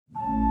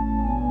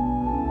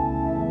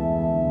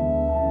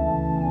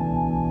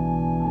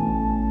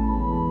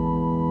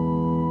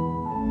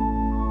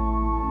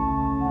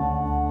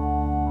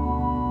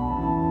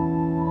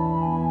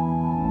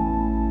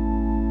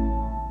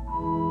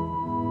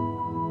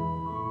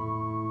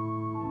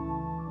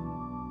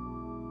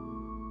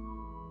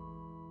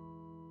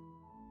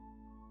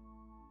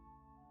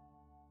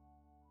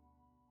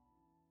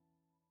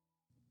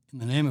In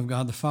the name of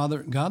God the Father,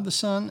 God the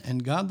Son,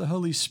 and God the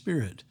Holy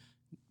Spirit.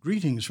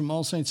 Greetings from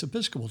All Saints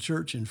Episcopal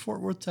Church in Fort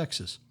Worth,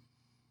 Texas.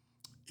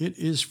 It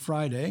is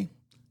Friday,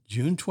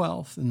 June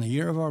 12th, in the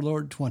year of our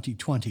Lord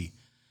 2020,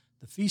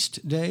 the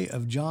feast day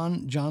of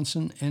John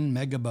Johnson and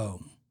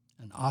Megabo,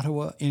 an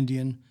Ottawa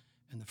Indian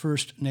and the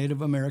first Native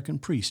American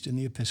priest in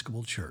the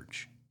Episcopal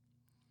Church.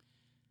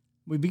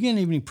 We begin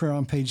evening prayer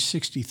on page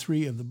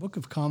 63 of the Book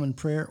of Common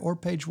Prayer or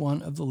page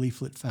 1 of the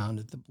leaflet found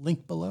at the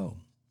link below.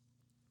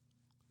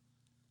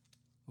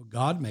 O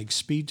God, make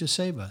speed to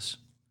save us.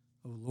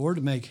 O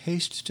Lord, make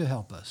haste to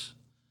help us.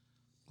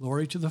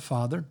 Glory to the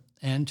Father,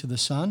 and to the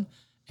Son,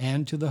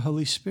 and to the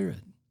Holy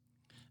Spirit,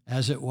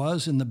 as it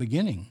was in the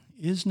beginning,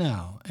 is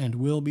now, and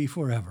will be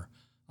forever.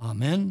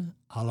 Amen.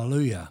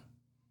 Alleluia.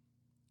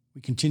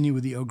 We continue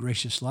with the O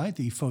Gracious Light,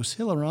 the Phos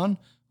Hilaron,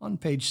 on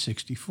page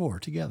 64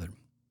 together.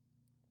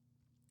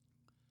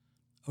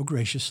 O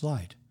gracious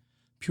light,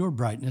 pure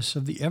brightness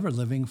of the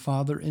ever-living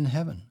Father in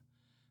heaven,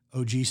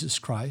 O Jesus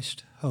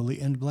Christ, holy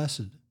and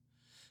blessed,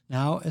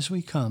 now as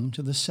we come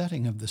to the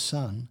setting of the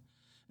sun,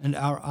 and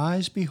our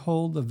eyes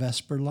behold the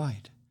vesper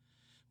light,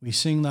 we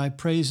sing thy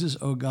praises,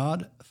 O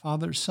God,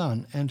 Father,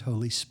 Son, and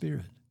Holy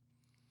Spirit.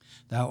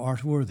 Thou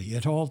art worthy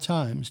at all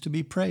times to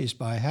be praised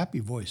by happy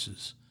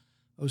voices,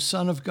 O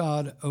Son of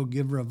God, O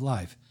Giver of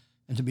life,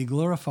 and to be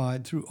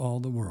glorified through all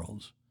the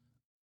worlds.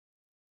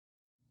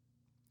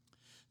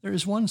 There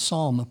is one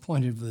psalm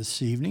appointed for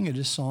this evening. It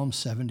is Psalm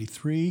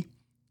 73,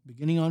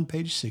 beginning on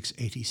page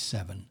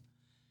 687.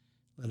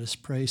 Let us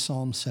pray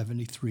Psalm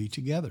 73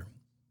 together.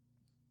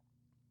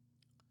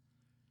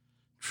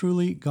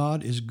 Truly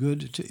God is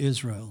good to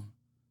Israel,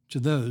 to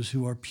those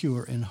who are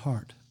pure in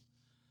heart.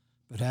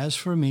 But as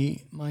for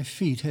me, my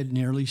feet had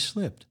nearly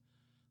slipped.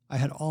 I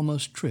had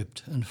almost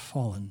tripped and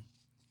fallen,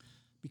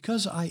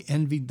 because I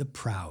envied the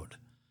proud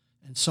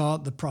and saw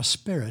the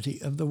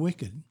prosperity of the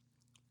wicked.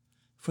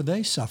 For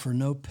they suffer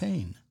no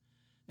pain,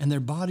 and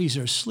their bodies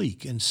are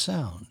sleek and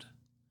sound.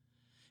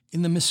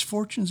 In the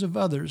misfortunes of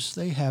others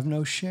they have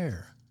no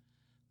share.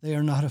 They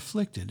are not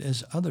afflicted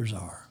as others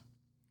are.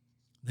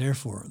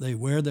 Therefore they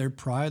wear their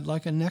pride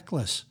like a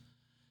necklace,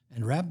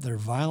 and wrap their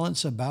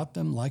violence about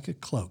them like a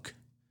cloak.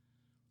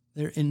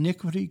 Their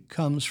iniquity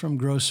comes from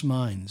gross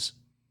minds,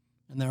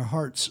 and their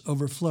hearts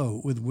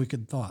overflow with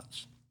wicked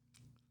thoughts.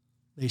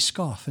 They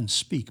scoff and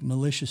speak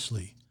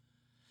maliciously.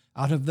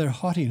 Out of their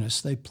haughtiness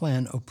they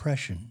plan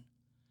oppression.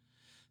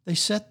 They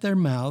set their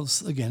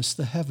mouths against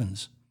the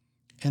heavens,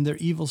 and their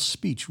evil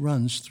speech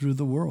runs through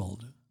the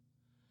world.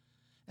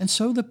 And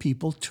so the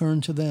people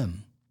turn to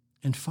them,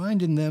 and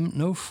find in them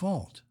no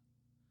fault.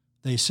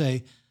 They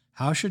say,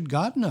 how should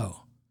God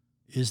know?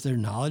 Is there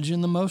knowledge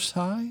in the Most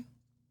High?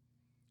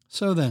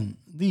 So then,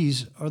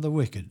 these are the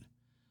wicked.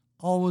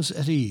 Always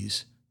at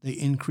ease, they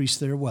increase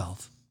their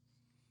wealth.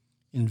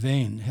 In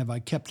vain have I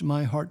kept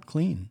my heart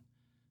clean,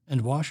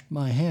 and washed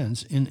my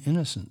hands in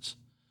innocence.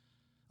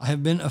 I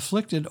have been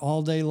afflicted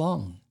all day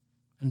long,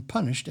 and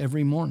punished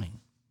every morning.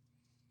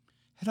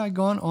 Had I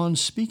gone on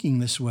speaking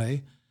this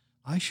way,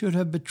 I should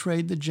have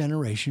betrayed the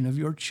generation of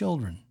your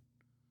children.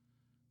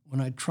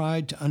 When I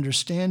tried to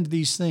understand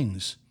these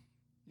things,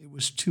 it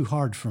was too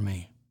hard for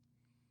me,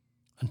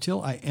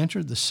 until I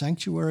entered the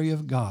sanctuary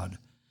of God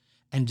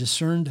and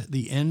discerned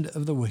the end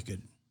of the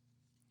wicked.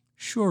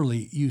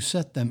 Surely you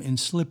set them in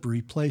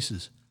slippery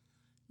places.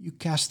 You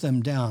cast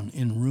them down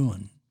in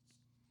ruin.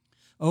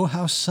 Oh,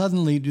 how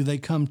suddenly do they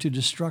come to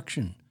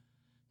destruction,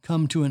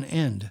 come to an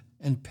end,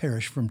 and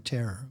perish from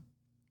terror.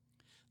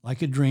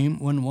 Like a dream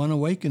when one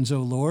awakens, O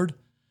Lord,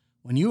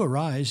 when you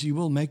arise, you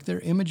will make their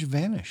image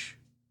vanish.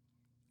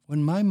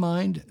 When my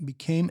mind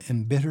became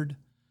embittered,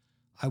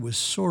 I was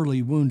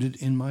sorely wounded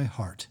in my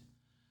heart.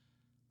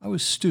 I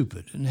was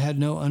stupid and had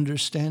no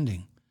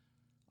understanding.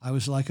 I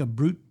was like a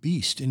brute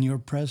beast in your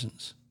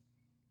presence.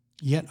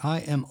 Yet I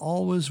am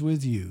always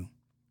with you.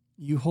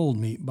 You hold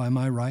me by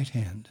my right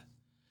hand.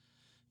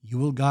 You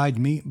will guide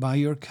me by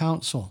your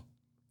counsel,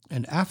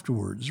 and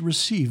afterwards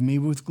receive me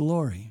with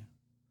glory.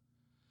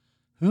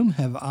 Whom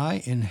have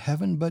I in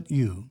heaven but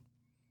you?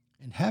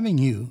 And having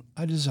you,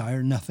 I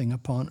desire nothing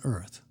upon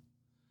earth.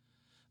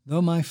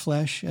 Though my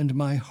flesh and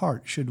my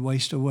heart should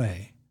waste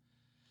away,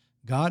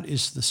 God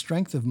is the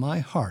strength of my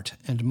heart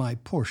and my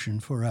portion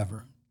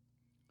forever.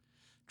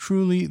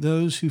 Truly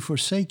those who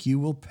forsake you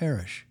will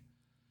perish.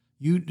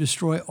 You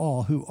destroy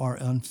all who are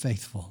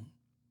unfaithful.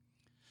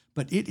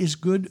 But it is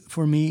good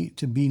for me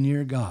to be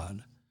near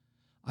God.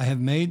 I have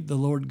made the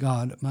Lord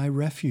God my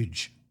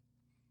refuge.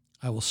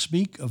 I will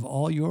speak of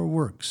all your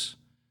works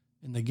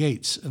in the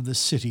gates of the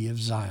city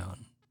of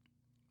Zion.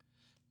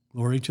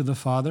 Glory to the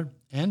Father,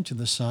 and to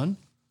the Son,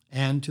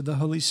 and to the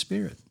Holy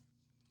Spirit,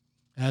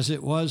 as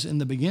it was in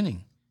the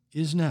beginning,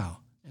 is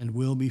now, and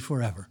will be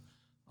forever.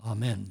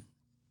 Amen.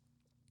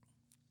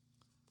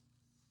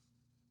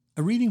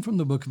 A reading from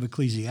the book of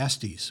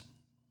Ecclesiastes.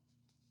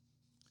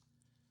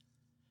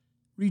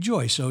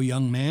 Rejoice, O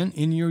young man,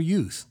 in your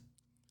youth,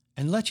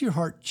 and let your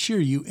heart cheer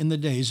you in the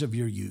days of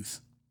your youth.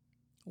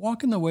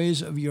 Walk in the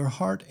ways of your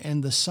heart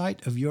and the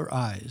sight of your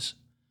eyes.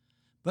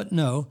 But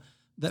know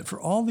that for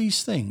all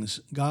these things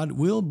God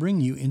will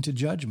bring you into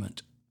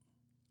judgment.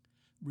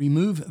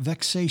 Remove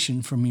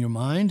vexation from your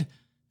mind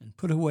and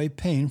put away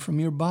pain from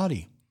your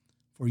body,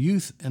 for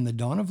youth and the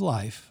dawn of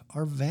life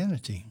are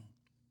vanity.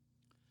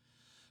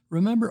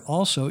 Remember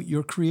also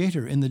your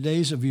Creator in the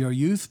days of your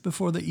youth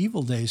before the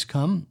evil days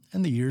come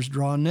and the years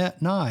draw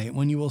nigh,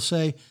 when you will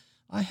say,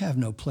 I have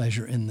no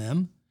pleasure in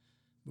them.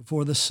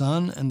 Before the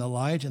sun and the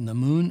light and the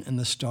moon and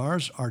the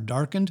stars are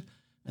darkened,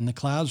 and the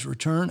clouds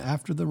return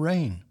after the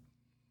rain.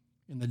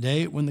 In the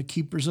day when the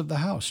keepers of the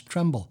house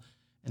tremble,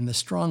 and the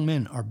strong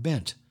men are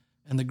bent,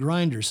 and the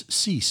grinders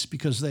cease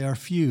because they are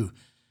few,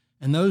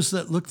 and those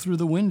that look through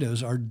the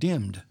windows are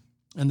dimmed,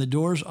 and the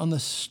doors on the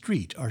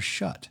street are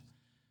shut,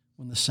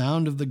 when the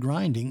sound of the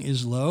grinding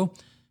is low,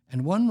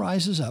 and one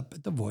rises up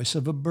at the voice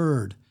of a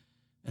bird,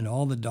 and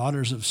all the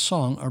daughters of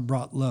song are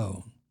brought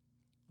low.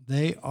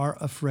 They are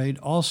afraid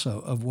also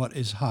of what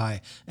is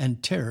high,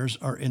 and terrors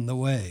are in the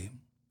way.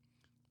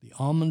 The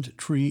almond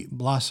tree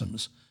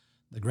blossoms,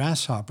 the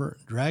grasshopper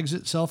drags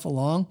itself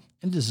along,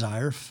 and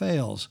desire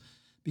fails,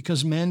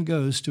 because man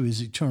goes to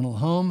his eternal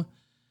home,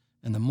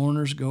 and the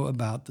mourners go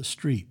about the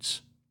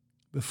streets.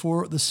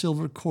 Before the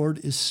silver cord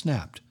is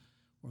snapped,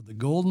 or the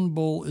golden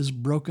bowl is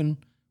broken,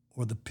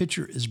 or the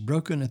pitcher is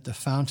broken at the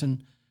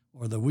fountain,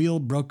 or the wheel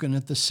broken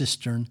at the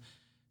cistern,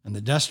 and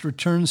the dust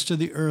returns to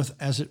the earth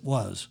as it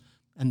was,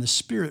 and the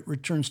spirit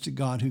returns to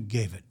God who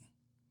gave it.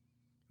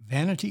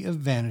 Vanity of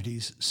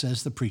vanities,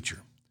 says the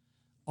preacher.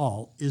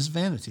 All is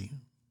vanity.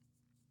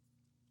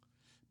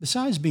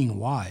 Besides being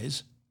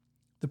wise,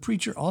 the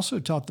preacher also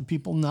taught the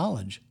people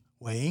knowledge,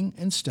 weighing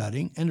and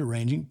studying and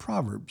arranging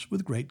proverbs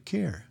with great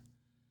care.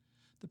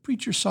 The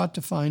preacher sought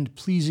to find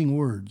pleasing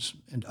words,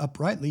 and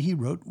uprightly he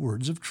wrote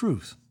words of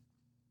truth.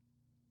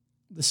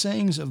 The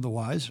sayings of the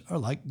wise are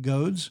like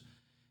goads,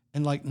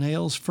 and like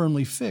nails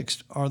firmly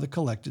fixed are the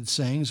collected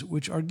sayings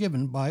which are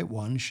given by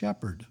one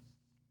shepherd.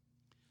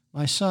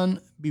 My son,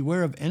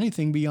 beware of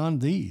anything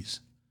beyond these.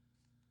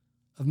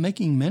 Of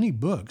making many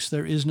books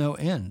there is no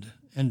end,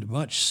 and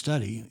much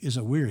study is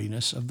a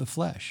weariness of the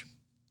flesh.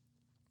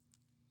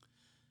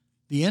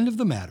 The end of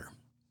the matter,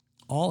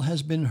 all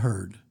has been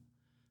heard.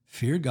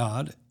 Fear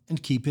God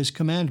and keep his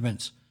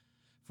commandments,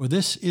 for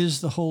this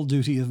is the whole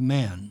duty of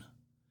man.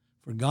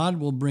 For God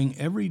will bring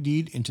every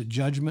deed into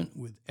judgment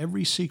with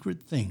every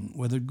secret thing,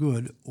 whether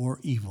good or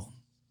evil.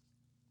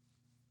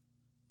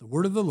 The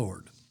word of the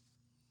Lord.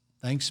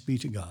 Thanks be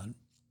to God.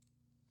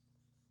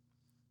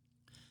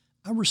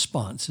 Our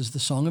response is the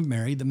Song of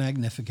Mary, the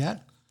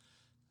Magnificat,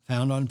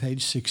 found on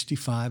page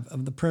 65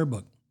 of the prayer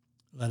book.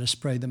 Let us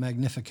pray the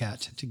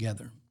Magnificat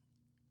together.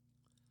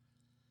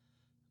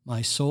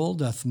 My soul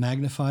doth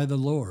magnify the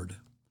Lord,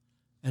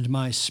 and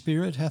my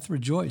spirit hath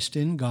rejoiced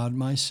in God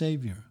my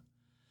Saviour.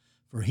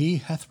 For he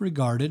hath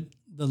regarded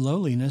the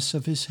lowliness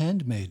of his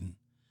handmaiden.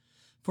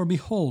 For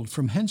behold,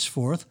 from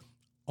henceforth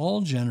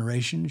all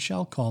generations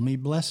shall call me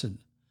blessed.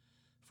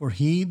 For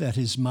he that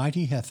is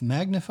mighty hath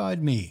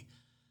magnified me,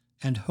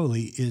 and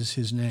holy is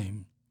his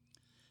name.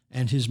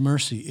 And his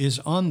mercy is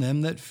on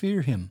them that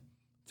fear him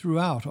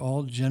throughout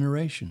all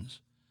generations.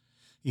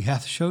 He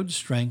hath showed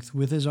strength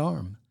with his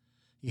arm.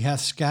 He hath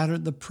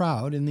scattered the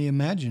proud in the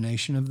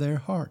imagination of their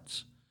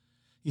hearts.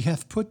 He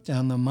hath put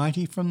down the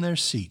mighty from their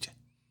seat,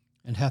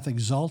 and hath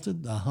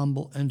exalted the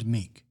humble and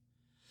meek.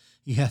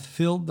 He hath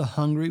filled the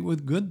hungry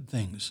with good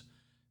things,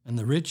 and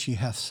the rich he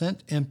hath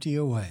sent empty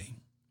away.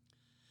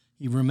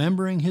 He,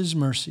 remembering his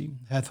mercy,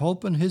 hath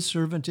holpen his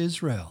servant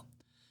Israel,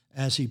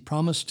 as he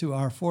promised to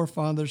our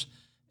forefathers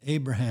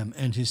Abraham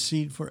and his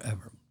seed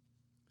forever.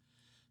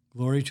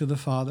 Glory to the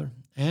Father,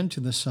 and to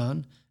the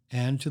Son,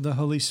 and to the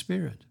Holy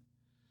Spirit,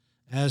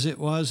 as it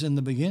was in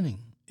the beginning,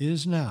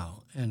 is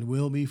now, and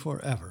will be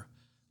forever.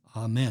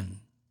 Amen.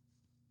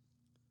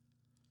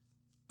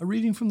 A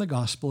reading from the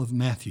Gospel of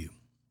Matthew.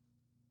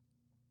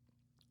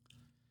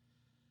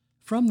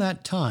 From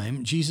that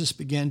time, Jesus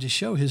began to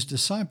show his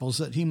disciples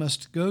that he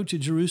must go to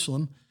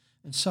Jerusalem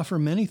and suffer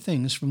many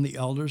things from the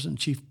elders and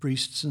chief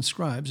priests and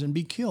scribes, and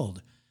be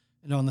killed,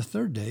 and on the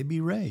third day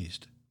be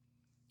raised.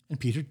 And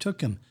Peter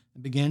took him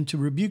and began to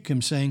rebuke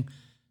him, saying,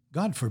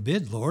 God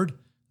forbid, Lord,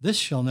 this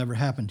shall never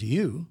happen to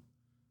you.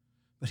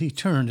 But he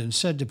turned and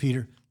said to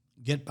Peter,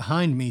 Get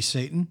behind me,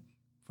 Satan,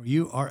 for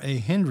you are a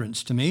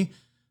hindrance to me,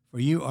 for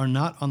you are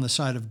not on the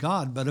side of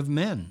God, but of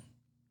men.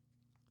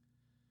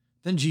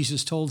 Then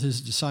Jesus told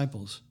his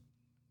disciples,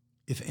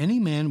 If any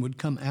man would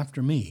come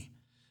after me,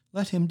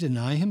 let him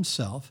deny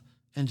himself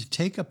and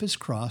take up his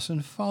cross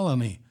and follow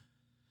me.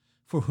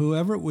 For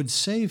whoever would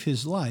save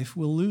his life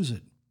will lose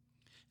it,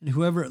 and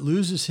whoever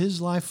loses his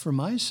life for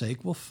my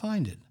sake will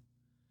find it.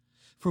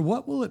 For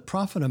what will it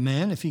profit a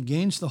man if he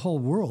gains the whole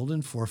world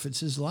and forfeits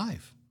his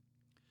life?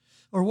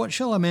 Or what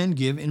shall a man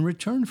give in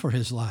return for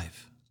his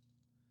life?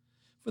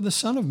 For the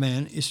Son of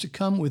Man is to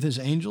come with his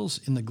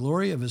angels in the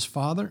glory of his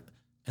Father,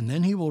 and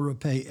then he will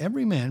repay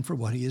every man for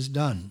what he has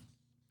done.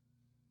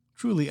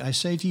 Truly, I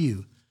say to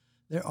you,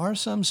 there are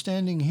some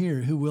standing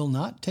here who will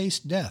not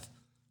taste death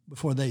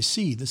before they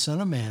see the Son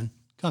of Man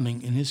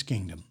coming in his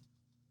kingdom.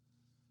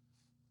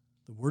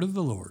 The word of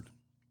the Lord.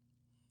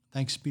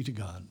 Thanks be to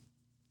God.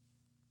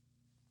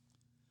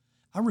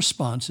 Our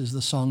response is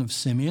the Song of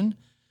Simeon,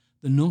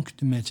 the Nunc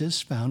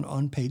Dimittis, found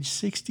on page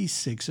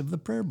 66 of the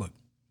prayer book.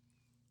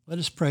 Let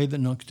us pray the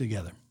Nunc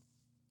together.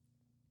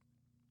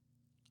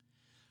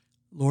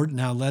 Lord,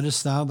 now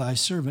lettest thou thy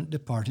servant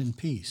depart in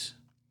peace,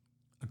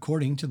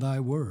 according to thy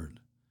word.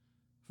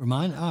 For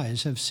mine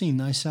eyes have seen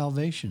thy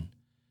salvation,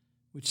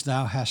 which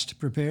thou hast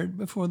prepared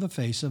before the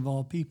face of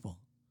all people,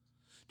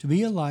 to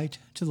be a light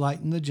to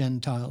lighten the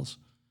Gentiles,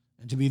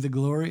 and to be the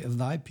glory of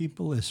thy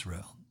people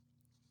Israel.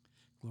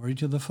 Glory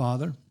to the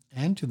Father,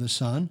 and to the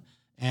Son,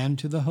 and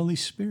to the Holy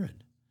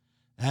Spirit,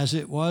 as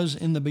it was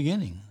in the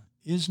beginning,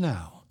 is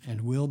now,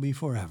 and will be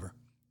forever.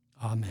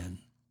 Amen.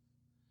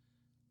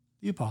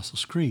 The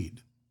Apostles'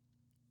 Creed.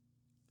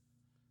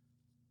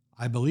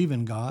 I believe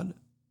in God,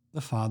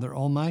 the Father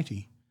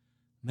Almighty,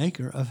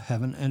 maker of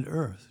heaven and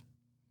earth,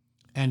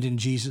 and in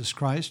Jesus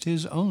Christ,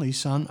 his only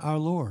Son, our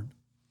Lord,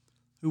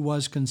 who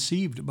was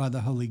conceived by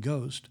the Holy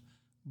Ghost,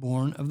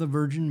 born of the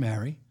Virgin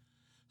Mary,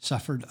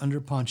 suffered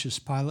under Pontius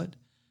Pilate,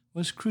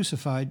 was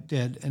crucified,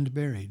 dead, and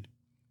buried.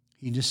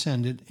 He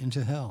descended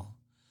into hell.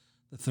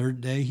 The third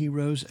day he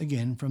rose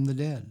again from the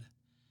dead.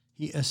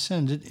 He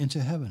ascended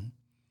into heaven,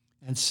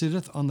 and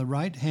sitteth on the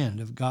right hand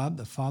of God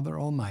the Father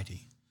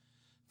Almighty.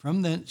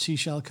 From thence he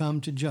shall come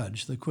to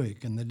judge the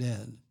quick and the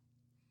dead.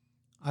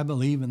 I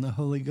believe in the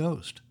Holy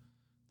Ghost,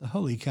 the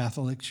Holy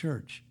Catholic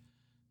Church,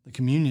 the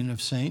communion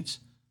of saints,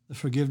 the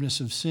forgiveness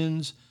of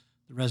sins,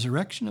 the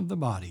resurrection of the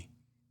body,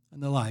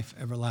 and the life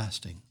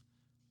everlasting.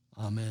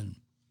 Amen.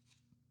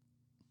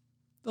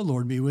 The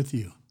Lord be with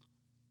you.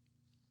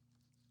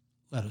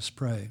 Let us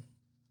pray.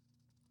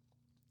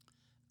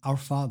 Our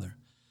Father,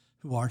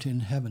 who art in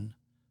heaven,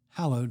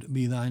 hallowed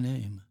be thy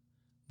name.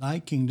 Thy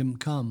kingdom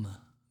come,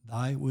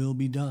 thy will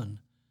be done,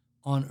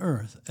 on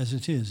earth as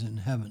it is in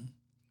heaven.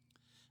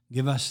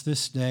 Give us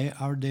this day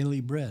our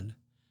daily bread,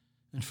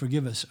 and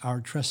forgive us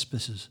our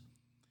trespasses,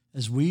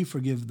 as we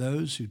forgive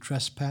those who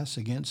trespass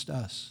against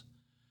us.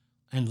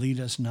 And lead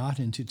us not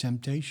into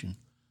temptation,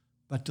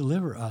 but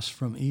deliver us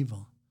from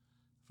evil.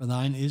 For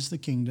thine is the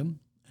kingdom,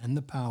 and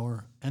the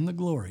power, and the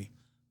glory,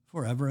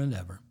 forever and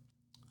ever.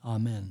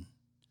 Amen.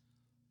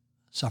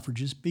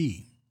 Suffrages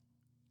B.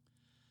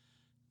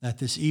 That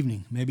this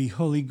evening may be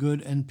holy,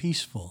 good, and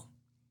peaceful,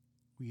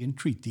 we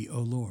entreat thee, O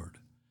Lord.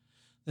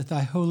 That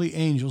thy holy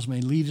angels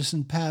may lead us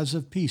in paths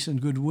of peace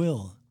and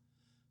goodwill,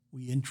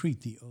 we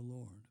entreat thee, O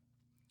Lord.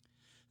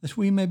 That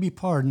we may be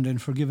pardoned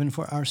and forgiven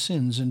for our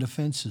sins and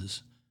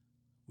offenses,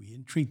 we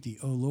entreat thee,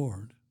 O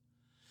Lord.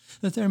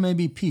 That there may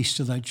be peace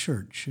to thy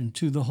church and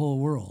to the whole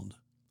world,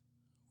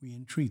 we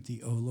entreat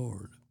thee, O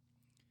Lord.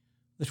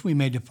 That we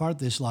may depart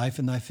this life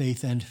in thy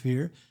faith and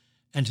fear,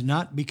 and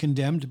not be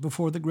condemned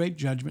before the great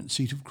judgment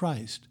seat of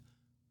Christ,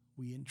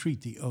 we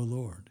entreat thee, O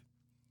Lord.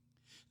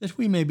 That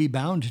we may be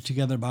bound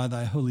together by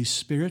thy Holy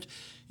Spirit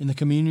in the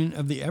communion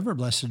of the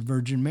ever-blessed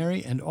Virgin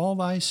Mary and all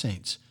thy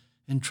saints,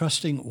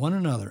 entrusting one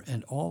another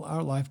and all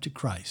our life to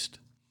Christ,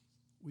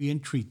 we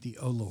entreat thee,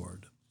 O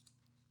Lord.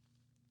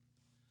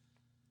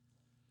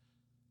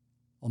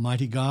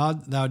 Almighty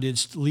God, thou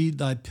didst lead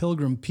thy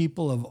pilgrim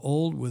people of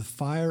old with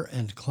fire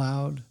and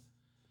cloud.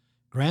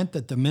 Grant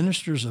that the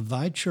ministers of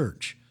thy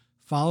church,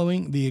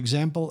 following the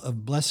example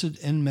of blessed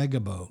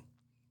Enmegabo,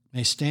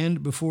 may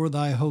stand before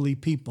thy holy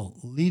people,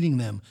 leading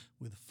them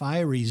with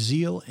fiery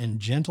zeal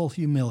and gentle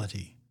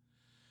humility.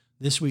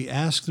 This we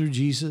ask through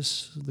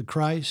Jesus, the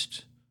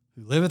Christ,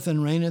 who liveth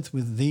and reigneth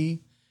with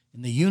thee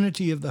in the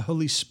unity of the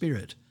Holy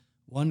Spirit,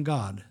 one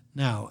God,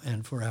 now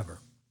and forever.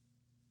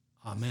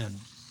 Amen.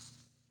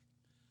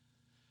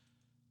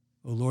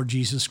 O Lord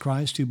Jesus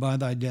Christ, who by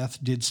thy death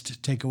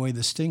didst take away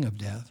the sting of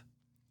death,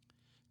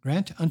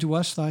 grant unto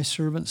us thy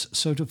servants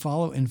so to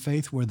follow in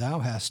faith where thou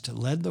hast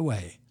led the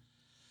way,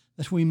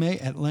 that we may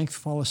at length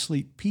fall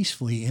asleep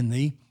peacefully in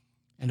thee,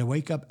 and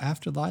awake up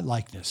after thy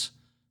likeness,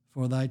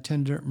 for thy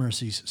tender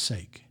mercy's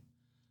sake.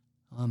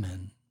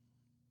 Amen.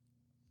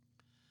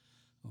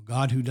 O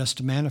God, who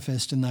dost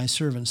manifest in thy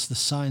servants the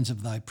signs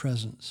of thy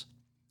presence,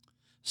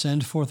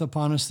 send forth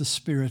upon us the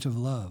Spirit of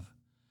love,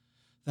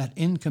 that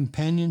in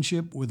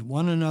companionship with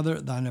one another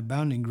thine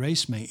abounding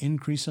grace may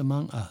increase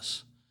among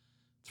us,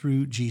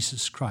 through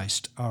Jesus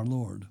Christ our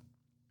Lord.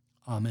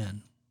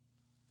 Amen.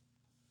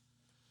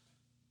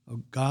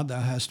 O God,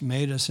 thou hast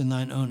made us in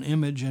thine own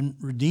image and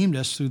redeemed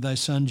us through thy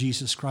Son,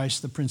 Jesus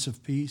Christ, the Prince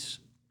of Peace.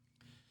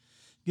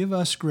 Give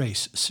us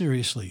grace,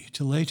 seriously,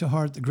 to lay to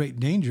heart the great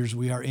dangers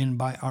we are in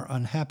by our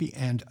unhappy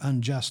and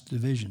unjust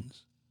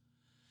divisions.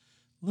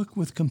 Look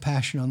with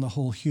compassion on the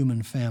whole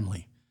human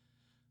family.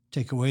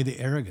 Take away the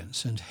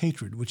arrogance and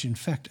hatred which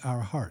infect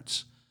our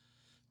hearts.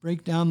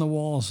 Break down the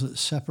walls that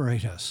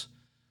separate us.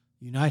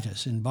 Unite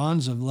us in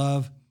bonds of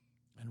love,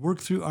 and work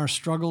through our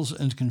struggles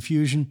and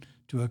confusion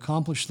to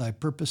accomplish thy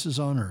purposes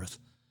on earth,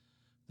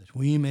 that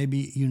we may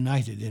be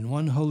united in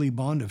one holy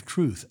bond of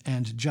truth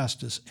and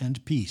justice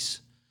and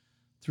peace,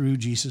 through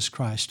Jesus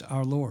Christ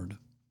our Lord.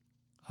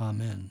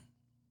 Amen.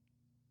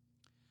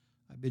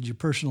 I bid you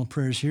personal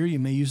prayers here. You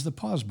may use the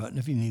pause button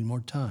if you need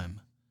more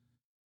time.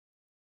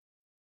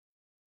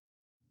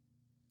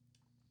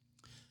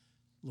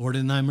 Lord,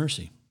 in thy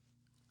mercy,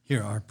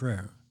 hear our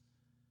prayer.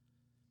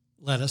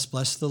 Let us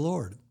bless the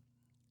Lord.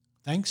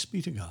 Thanks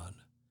be to God.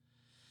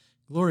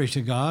 Glory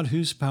to God,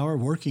 whose power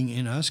working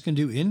in us can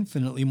do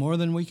infinitely more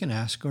than we can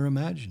ask or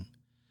imagine.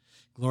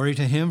 Glory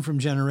to him from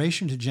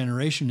generation to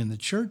generation in the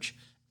church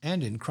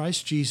and in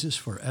Christ Jesus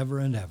forever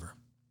and ever.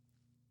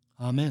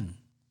 Amen.